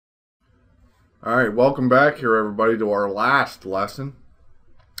Alright, welcome back here everybody to our last lesson.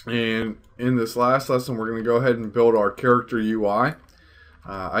 And in this last lesson we're going to go ahead and build our character UI.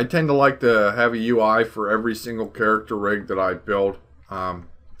 I tend to like to have a UI for every single character rig that I build.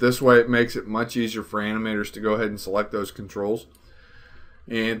 This way it makes it much easier for animators to go ahead and select those controls.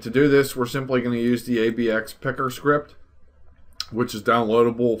 And to do this we're simply going to use the ABX picker script, which is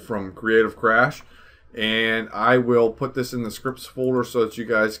downloadable from Creative Crash. And I will put this in the scripts folder so that you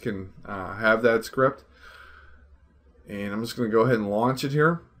guys can have that script. And I'm just going to go ahead and launch it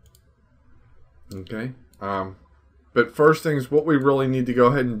here. Okay. But first things, what we really need to go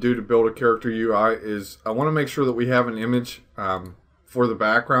ahead and do to build a character UI is I want to make sure that we have an image for the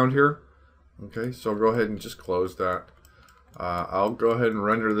background here. Okay, so I'll go ahead and just close that. I'll go ahead and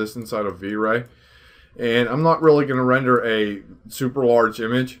render this inside of V-Ray. And I'm not really going to render a super large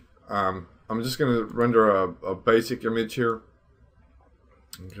image. I'm just going to render a basic image here.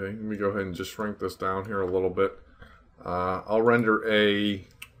 Okay, let me go ahead and just shrink this down here a little bit. I'll render a,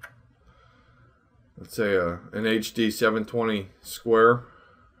 let's say an HD 720 square,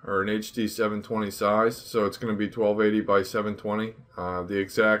 or an HD 720 size. So it's going to be 1280 by 720, the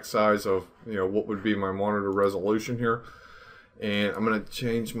exact size of what would be my monitor resolution here. And I'm going to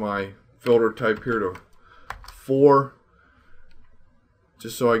change my filter type here to 4.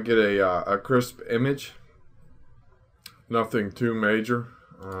 Just so I get a crisp image, nothing too major.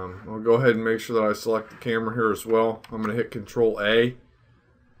 I'll go ahead and make sure that I select the camera here as well. I'm going to hit Control A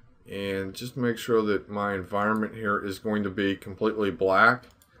and just make sure that my environment here is going to be completely black,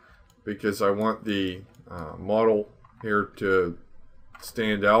 because I want the model here to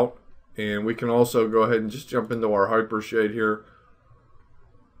stand out. And we can also go ahead and just jump into our hyper shade here.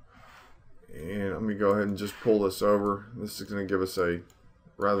 And let me go ahead and just pull this over. This is going to give us a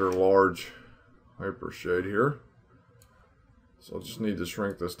rather large hyper shade here, so I'll just need to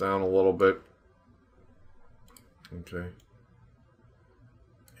shrink this down a little bit. Okay,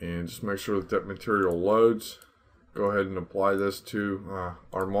 and just make sure that that material loads. Go ahead and apply this to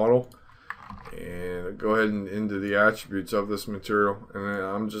our model, and go ahead and into the attributes of this material, and then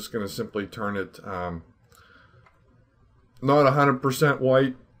I'm just going to simply turn it not 100%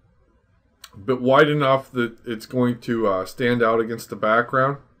 white, but white enough that it's going to stand out against the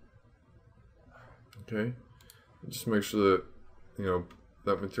background. Okay, just make sure that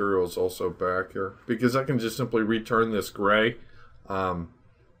that material is also back here, because I can just simply return this gray,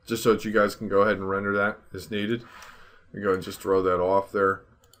 just so that you guys can go ahead and render that as needed. We go and just throw that off there.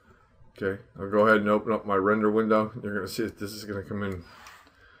 Okay, I'll go ahead and open up my render window. You're going to see that this is going to come in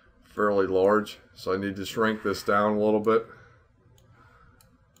fairly large, so I need to shrink this down a little bit.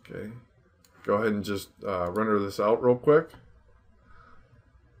 Okay. Go ahead and just render this out real quick.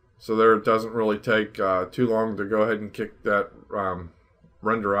 So there, it doesn't really take too long to go ahead and kick that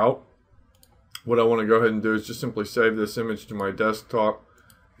render out. What I want to go ahead and do is just simply save this image to my desktop,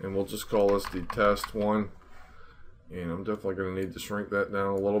 and we'll just call this the test one. And I'm definitely going to need to shrink that down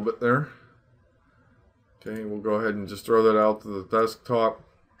a little bit there. Okay, we'll go ahead and just throw that out to the desktop.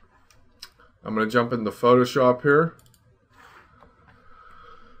 I'm going to jump into Photoshop here.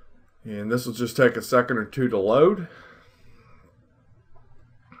 And this will just take a second or two to load.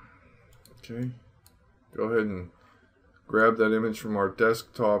 Okay, go ahead and grab that image from our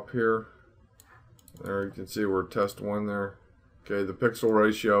desktop here. There you can see we're test 1 there. Okay, the pixel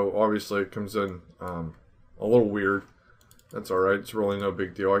ratio, obviously it comes in a little weird. That's alright, it's really no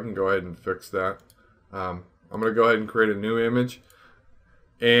big deal. I can go ahead and fix that. I'm going to go ahead and create a new image.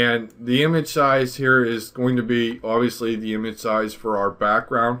 And the image size here is going to be obviously the image size for our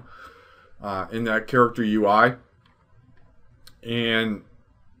background in that character UI, and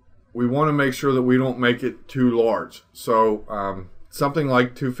we want to make sure that we don't make it too large. So something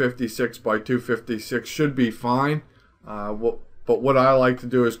like 256 by 256 should be fine, but what I like to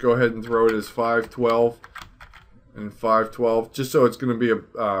do is go ahead and throw it as 512 and 512, just so it's going to be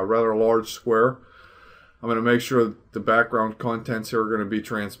a rather large square. I'm going to make sure that the background contents here are going to be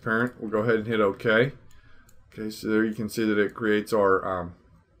transparent. We'll go ahead and hit OK. Okay, so there you can see that it creates our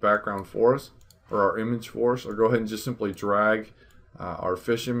background for us, or our image for us. I'll go ahead and just simply drag our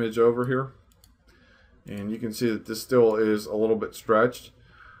fish image over here, and you can see that this still is a little bit stretched,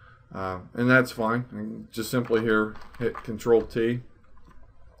 and that's fine. And just simply here hit Control T,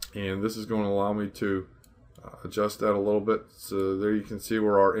 and this is going to allow me to adjust that a little bit. So there you can see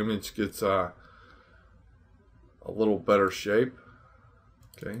where our image gets a little better shape.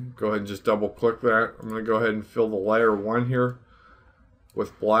 Okay, go ahead and just double click that. I'm going to go ahead and fill the layer 1 here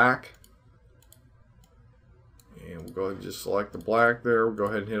with black, and we'll go ahead and just select the black there. We'll go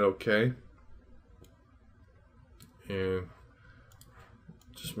ahead and hit OK, and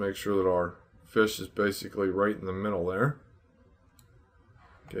just make sure that our fish is basically right in the middle there.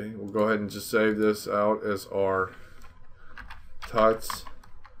 Okay, we'll go ahead and just save this out as our tuts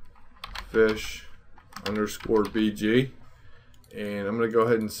fish underscore BG. And I'm going to go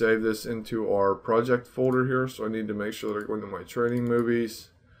ahead and save this into our project folder here. So I need to make sure that I go into my training movies,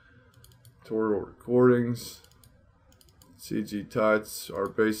 tutorial recordings, CG tuts, our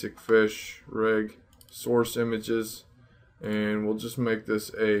basic fish rig, source images, and we'll just make this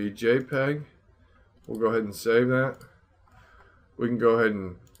a JPEG. We'll go ahead and save that. We can go ahead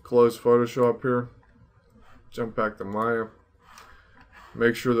and close Photoshop here, jump back to Maya,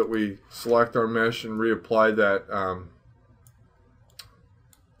 make sure that we select our mesh and reapply that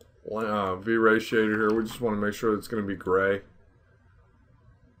V-ray shader here. We just want to make sure it's going to be gray,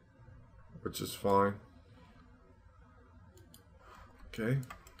 which is fine. Okay,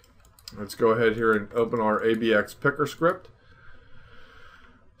 let's go ahead here and open our ABX picker script.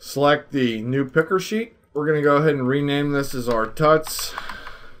 Select the new picker sheet. We're going to go ahead and rename this as our tuts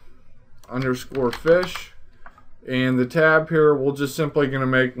underscore fish. And the tab here, we're just simply going to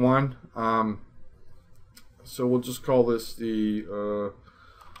make one. So we'll just call this the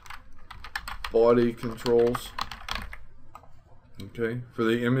body controls. Okay, for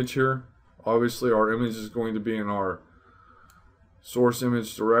the image here, obviously our image is going to be in our source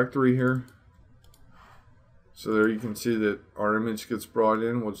image directory here. So there you can see that our image gets brought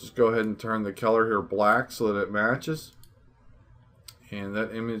in. We'll just go ahead and turn the color here black so that it matches. And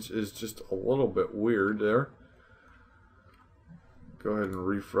that image is just a little bit weird there. Go ahead and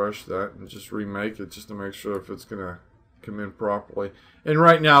refresh that and just remake it just to make sure if it's going to come in properly. And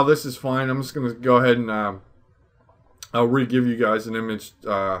right now this is fine. I'm just going to go ahead and I'll re-give you guys an image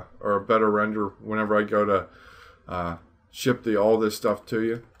or a better render whenever I go to ship all this stuff to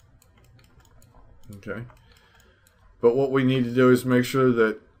you. Okay. But what we need to do is make sure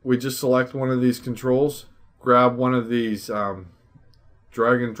that we just select one of these controls, grab one of these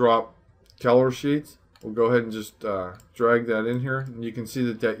drag and drop color sheets. We'll go ahead and just drag that in here, and you can see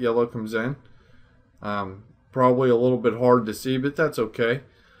that that yellow comes in. Probably a little bit hard to see, but that's okay.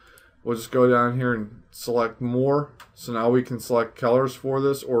 We'll just go down here and select more. So now we can select colors for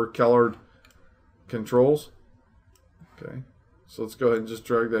this or colored controls. Okay, so let's go ahead and just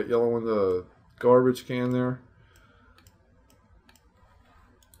drag that yellow in the garbage can there.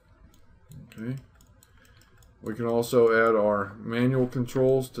 Okay. We can also add our manual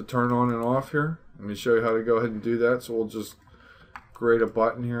controls to turn on and off here. Let me show you how to go ahead and do that. So we'll just create a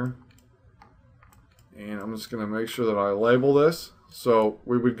button here. And I'm just going to make sure that I label this. So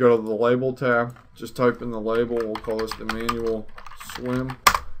we would go to the label tab, just type in the label, we'll call this the manual swim.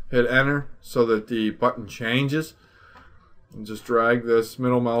 Hit enter so that the button changes. And just drag this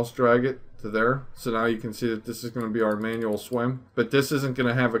middle mouse, drag it to there. So now you can see that this is going to be our manual swim. But this isn't going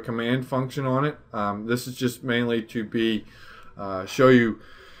to have a command function on it. This is just mainly to be show you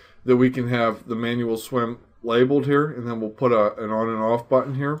that we can have the manual swim labeled here, and then we'll put an on and off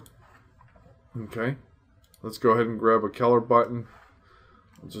button here. Okay, let's go ahead and grab a color button.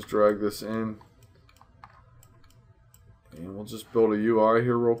 We'll just drag this in, and we'll just build a UI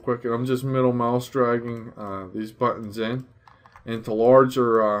here real quick. And I'm just middle mouse dragging these buttons in, and to large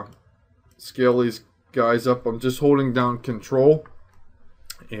or scale these guys up, I'm just holding down Control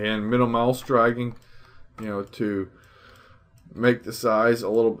and middle mouse dragging, you know, to make the size a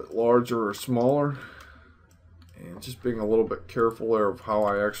little bit larger or smaller, and just being a little bit careful there of how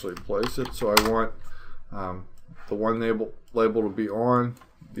I actually place it. So I want the one label to be on,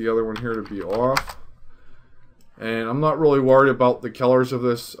 the other one here to be off, and I'm not really worried about the colors of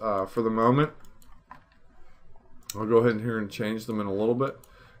this for the moment. I'll go ahead and here and change them in a little bit.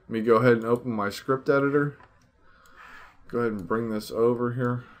 Let me go ahead and open my script editor. Go ahead and bring this over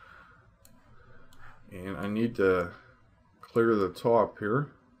here, and I need to clear the top here.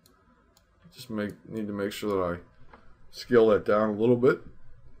 Just need to make sure that I scale that down a little bit.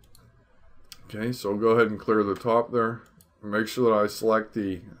 Okay, so I'll go ahead and clear the top there. Make sure that I select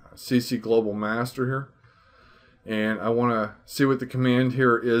the CC Global Master here, and I want to see what the command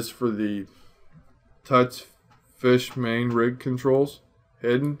here is for the Tuts Fish main rig controls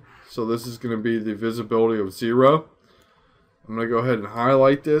hidden. So this is going to be the visibility of 0. I'm going to go ahead and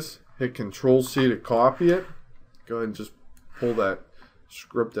highlight this, hit Control C to copy it. Go ahead and just pull that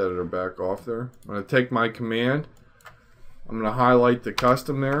script editor back off there. I'm going to take my command, I'm going to highlight the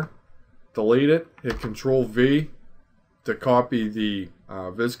custom there, delete it, hit Control V to copy the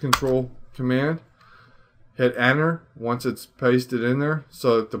viz control command, hit enter once it's pasted in there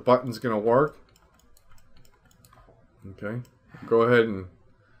so that the button's going to work. Okay, go ahead and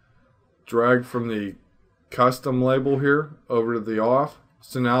drag from the custom label here over to the off.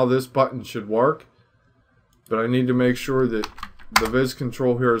 So now this button should work, but I need to make sure that the viz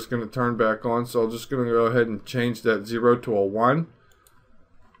control here is going to turn back on. So I'm just going to go ahead and change that 0 to a 1.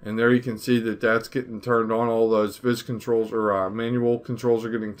 And there you can see that that's getting turned on. All those viz controls or manual controls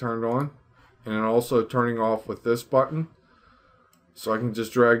are getting turned on. And then also turning off with this button. So I can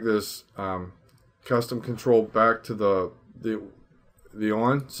just drag this custom control back to the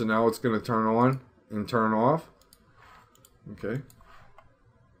on. So now it's going to turn on and turn off. Okay.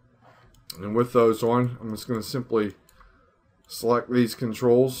 And with those on, I'm just going to simply select these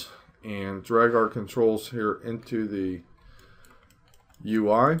controls and drag our controls here into the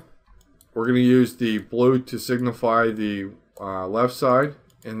UI. We're going to use the blue to signify the left side,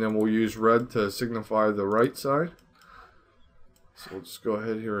 and then we'll use red to signify the right side. So we'll just go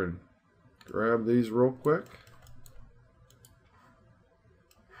ahead here and grab these real quick.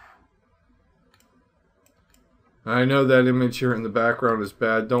 I know that image here in the background is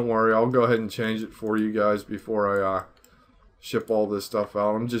bad. Don't worry, I'll go ahead and change it for you guys before I ship all this stuff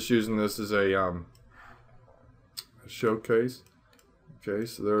out. I'm just using this as a showcase. Okay,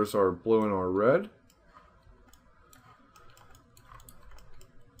 so there's our blue and our red.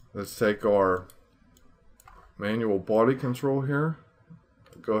 Let's take our manual body control here.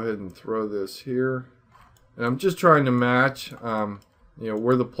 Go ahead and throw this here. And I'm just trying to match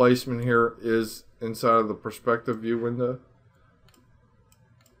where the placement here is inside of the perspective view window.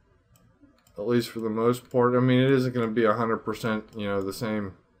 At least for the most part. I mean, it isn't going to be 100% the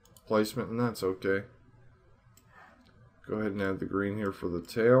same placement, and that's okay. Go ahead and add the green here for the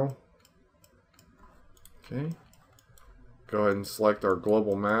tail. Okay. Go ahead and select our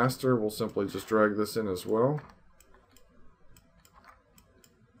global master. We'll simply just drag this in as well.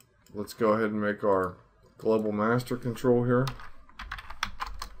 Let's go ahead and make our global master control here.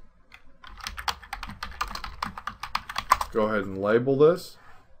 Go ahead and label this.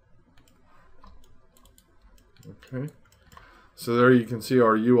 Okay. So there you can see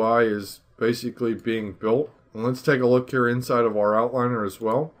our UI is basically being built. And let's take a look here inside of our outliner as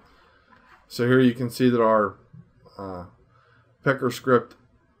well. So here you can see that our picker script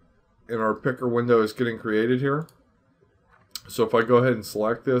in our picker window is getting created here. So if I go ahead and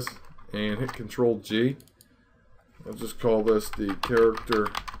select this and hit Control G, I'll just call this the character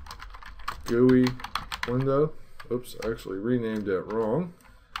GUI window. Oops, I actually renamed it wrong.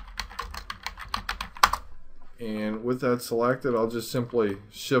 And with that selected, I'll just simply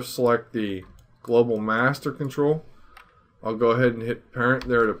shift select the global master control. I'll go ahead and hit parent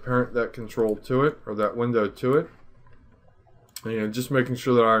there to parent that control to it, or that window to it. And just making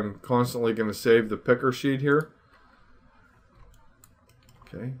sure that I'm constantly going to save the picker sheet here.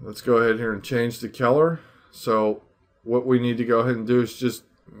 Okay, let's go ahead here and change the color. So what we need to go ahead and do is just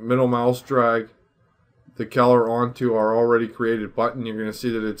middle mouse drag the color onto our already created button. You're going to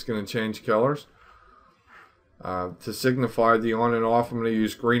see that it's going to change colors. To signify the on and off, I'm going to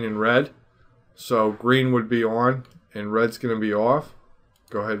use green and red. So green would be on and red's going to be off.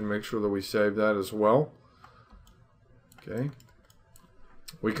 Go ahead and make sure that we save that as well. Okay.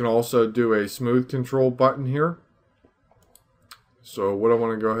 We can also do a smooth control button here. So what I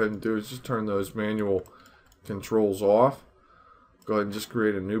want to go ahead and do is just turn those manual controls off. Go ahead and just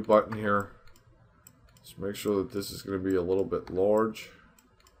create a new button here. Just make sure that this is going to be a little bit large.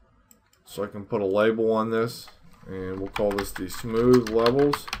 So I can put a label on this, and we'll call this the smooth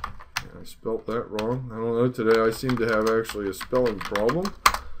levels. I spelled that wrong. I don't know, today I seem to have actually a spelling problem.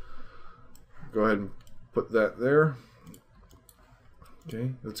 Go ahead and put that there.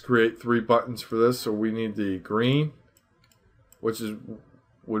 Okay, let's create 3 buttons for this. So we need the green, which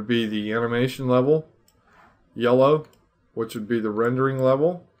would be the animation level, yellow, which would be the rendering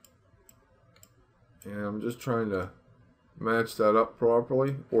level, and I'm just trying to match that up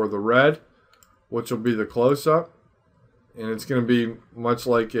properly, or the red, which will be the close-up, and it's going to be much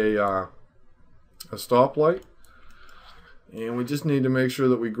like a stoplight. And we just need to make sure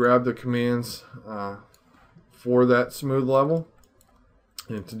that we grab the commands for that smooth level,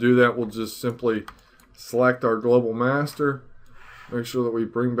 and to do that we'll just simply select our global master, make sure that we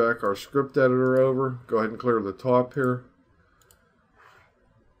bring back our script editor over, go ahead and clear the top here.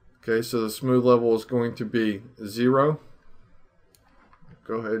 Okay, so the smooth level is going to be 0.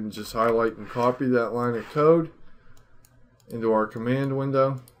 Go ahead and just highlight and copy that line of code into our command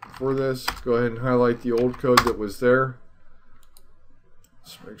window. For this, go ahead and highlight the old code that was there.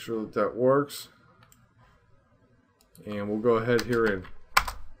 Just make sure that that works. And we'll go ahead here and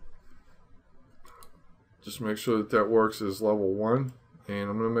just make sure that that works as level 1. And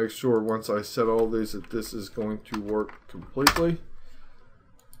I'm going to make sure once I set all these that this is going to work completely.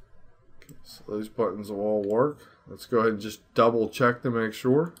 So those buttons will all work. Let's go ahead and just double check to make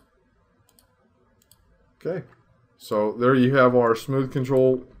sure. Okay, so there you have our smooth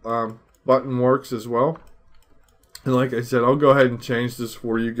control button works as well. And like I said, I'll go ahead and change this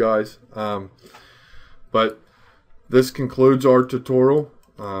for you guys. But this concludes our tutorial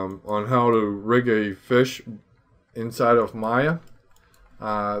on how to rig a fish inside of Maya.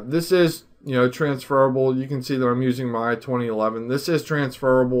 This is, transferable. You can see that I'm using Maya 2011. This is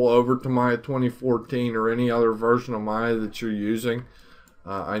transferable over to Maya 2014 or any other version of Maya that you're using.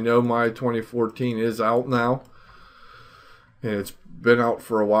 I know Maya 2014 is out now, and it's been out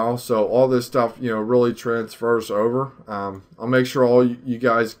for a while, so all this stuff, really transfers over. I'll make sure all you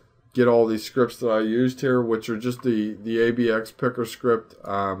guys get all these scripts that I used here, which are just the ABX picker script,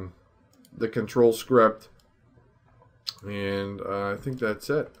 the control script, and I think that's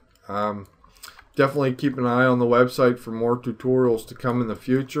it. Definitely keep an eye on the website for more tutorials to come in the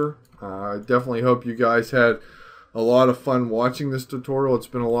future. I definitely hope you guys had a lot of fun watching this tutorial. It's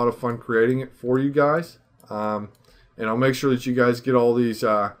been a lot of fun creating it for you guys. And I'll make sure that you guys get all these,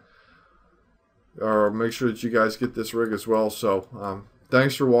 or make sure that you guys get this rig as well. So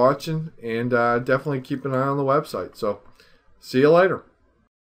thanks for watching, and definitely keep an eye on the website. So see you later.